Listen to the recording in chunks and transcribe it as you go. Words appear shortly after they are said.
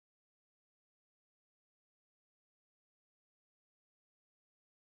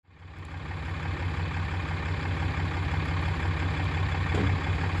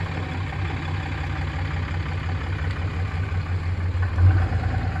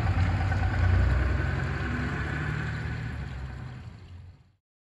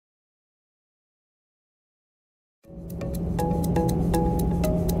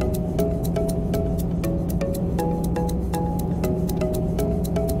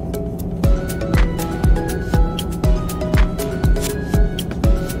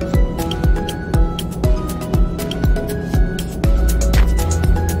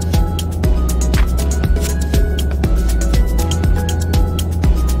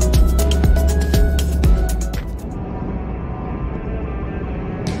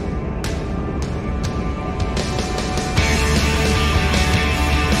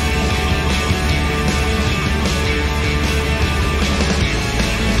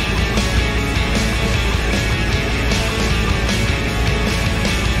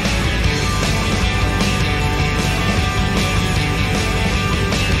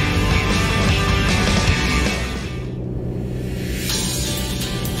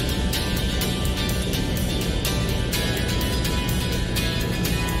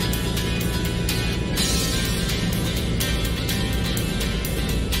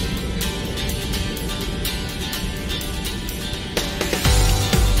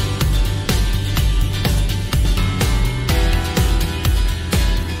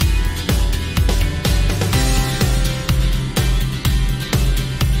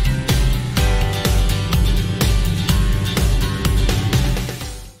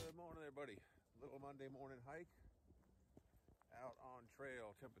Little Monday morning hike out on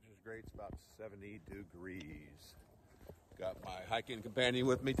trail. Temperature's great, it's about 70 degrees. Got my hiking companion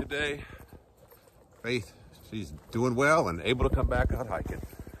with me today, Faith. She's doing well and able to come back out hiking.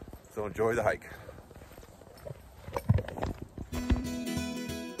 So enjoy the hike.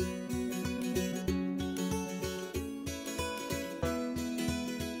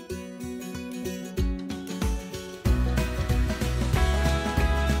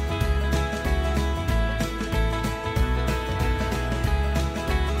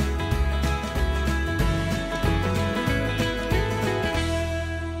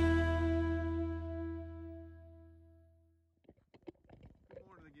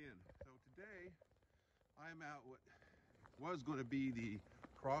 I'm out what was going to be the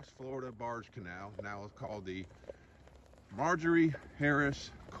Cross Florida Barge Canal. Now it's called the Marjorie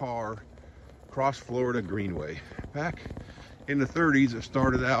Harris Carr Cross Florida Greenway. Back in the 30s, it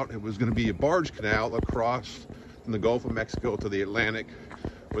started out, it was going to be a barge canal across from the Gulf of Mexico to the Atlantic,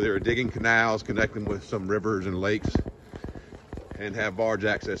 where they were digging canals, connecting with some rivers and lakes, and have barge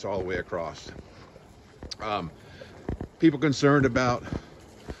access all the way across. People concerned about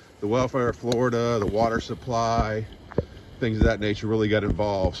the welfare of Florida, the water supply, things of that nature really got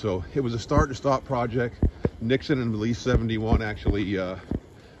involved. So it was a start to stop project. Nixon in Release 71 actually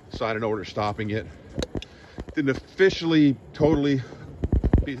signed an order stopping it. Didn't officially totally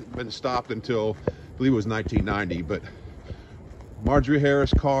been stopped until I believe it was 1990, but Marjorie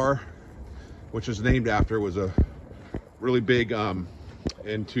Harris Carr, which was named after, was a really big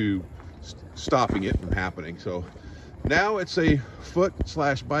into stopping it from happening. So now it's a foot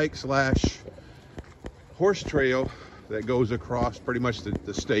 / bike / horse trail that goes across pretty much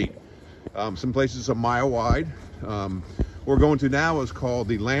the state. Some places a mile wide. We're going to now is called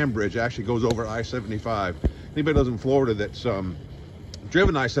the Land Bridge. It actually goes over I-75. Anybody that lives in Florida that's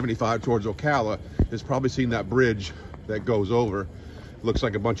driven I-75 towards Ocala has probably seen that bridge that goes over. Looks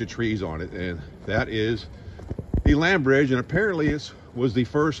like a bunch of trees on it, and that is the Land Bridge, and apparently it was the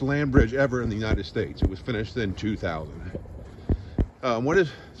first land bridge ever in the United States. It was finished in 2000.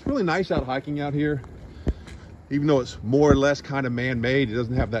 It's really nice out hiking out here. Even though it's more or less kind of man-made, it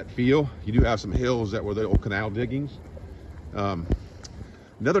doesn't have that feel. You do have some hills that were the old canal diggings.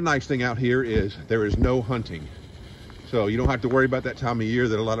 Another nice thing out here is there is no hunting. So you don't have to worry about that time of year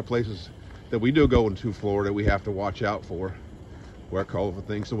that a lot of places that we do go into Florida, we have to watch out for. Wear colorful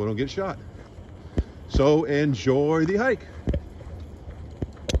things so we don't get shot. So enjoy the hike.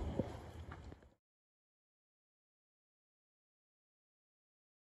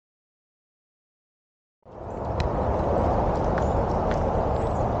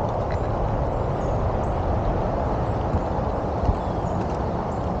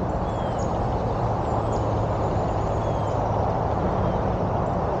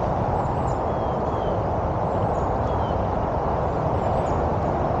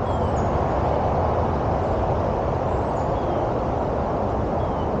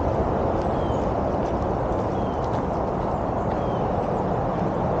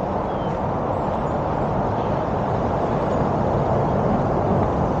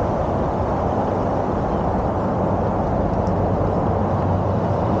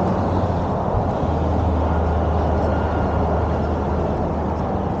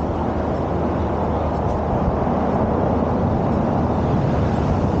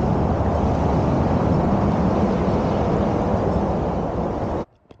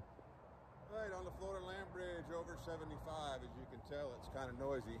 Over 75, as you can tell, it's kind of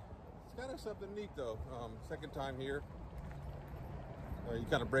noisy. It's kind of something neat though. Second time here. You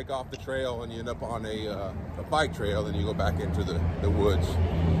kind of break off the trail and you end up on a bike trail, and you go back into the woods.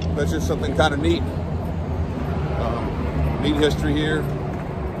 That's just something kind of neat. Neat history here.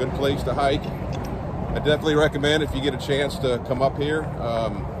 Good place to hike. I definitely recommend if you get a chance to come up here.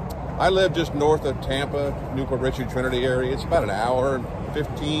 I live just north of Tampa, Newport Richey, Trinity area. It's about an hour and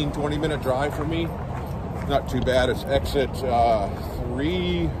 15-20 minute drive for me. Not too bad. It's exit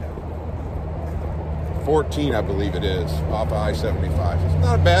 314, I believe it is, off I-75. It's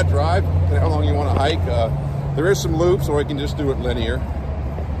not a bad drive, depending on how long you want to hike. There is some loops, or you can just do it linear.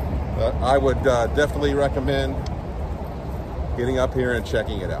 I would definitely recommend getting up here and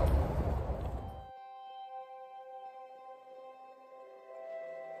checking it out.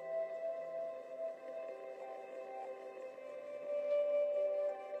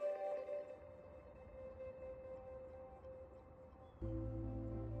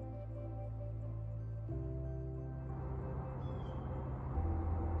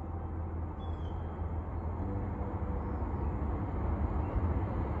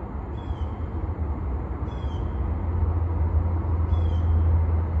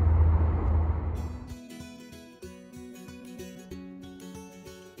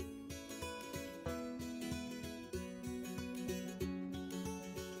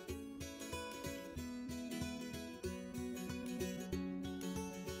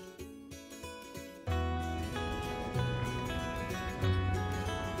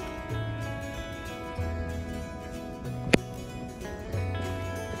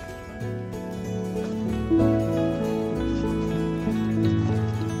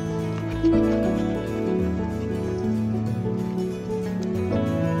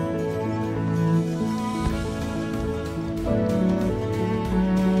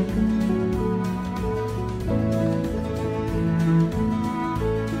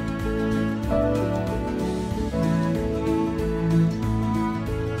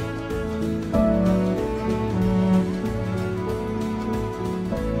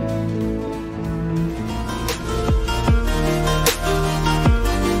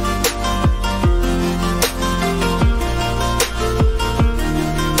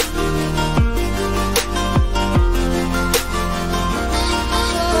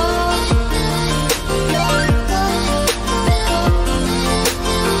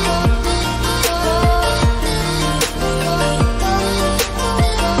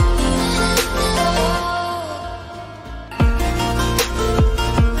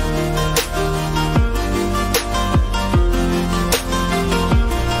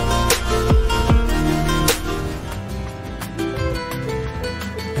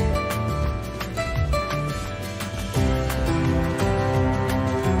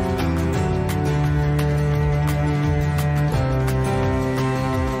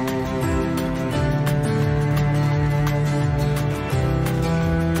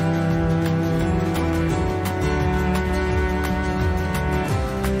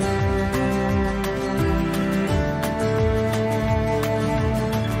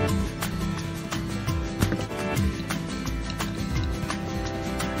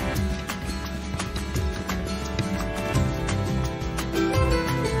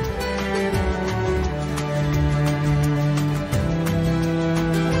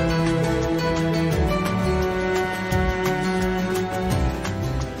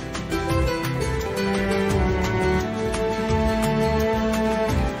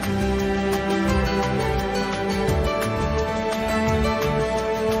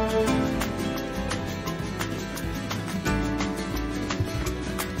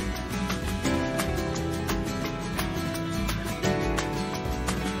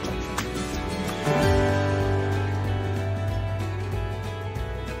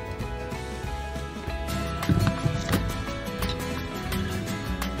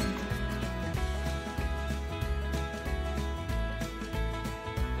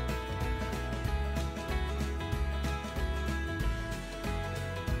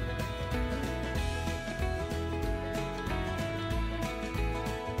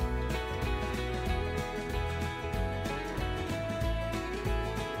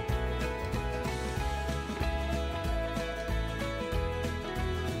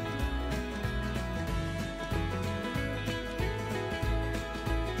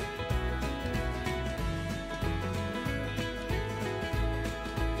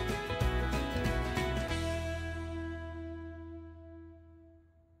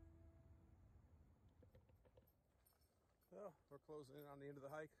 we're closing in on the end of the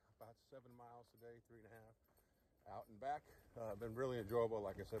hike. About 7 miles today, 3.5 out and back. Been really enjoyable,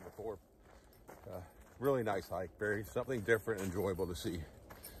 like I said before. Really nice hike, very something different, enjoyable to see.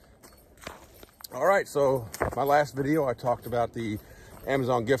 All right, so my last video, I talked about the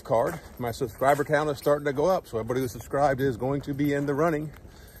Amazon gift card. My subscriber count is starting to go up, so everybody who subscribed is going to be in the running.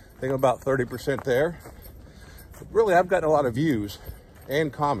 I think I'm about 30% there. But really, I've gotten a lot of views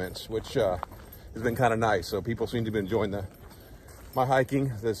and comments, which has been kind of nice. So people seem to be enjoying my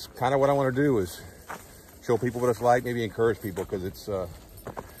hiking. That's kind of what I want to do, is show people what it's like, maybe encourage people, because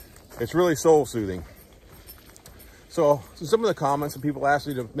it's really soul soothing. So some of the comments and people asked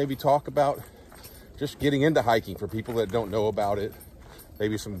me to maybe talk about just getting into hiking for people that don't know about it,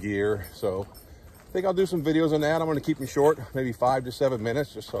 maybe some gear. So I think I'll do some videos on that. I'm going to keep them short, maybe 5 to 7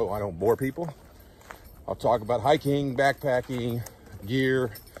 minutes, just so I don't bore people. I'll talk about hiking, backpacking,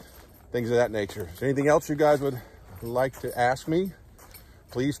 gear, things of that nature. Is there anything else you guys would like to ask me?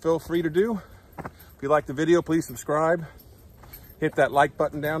 Please feel free to do. If you like the video, please subscribe. Hit that like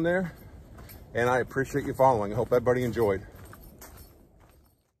button down there. And I appreciate you following. I hope everybody enjoyed.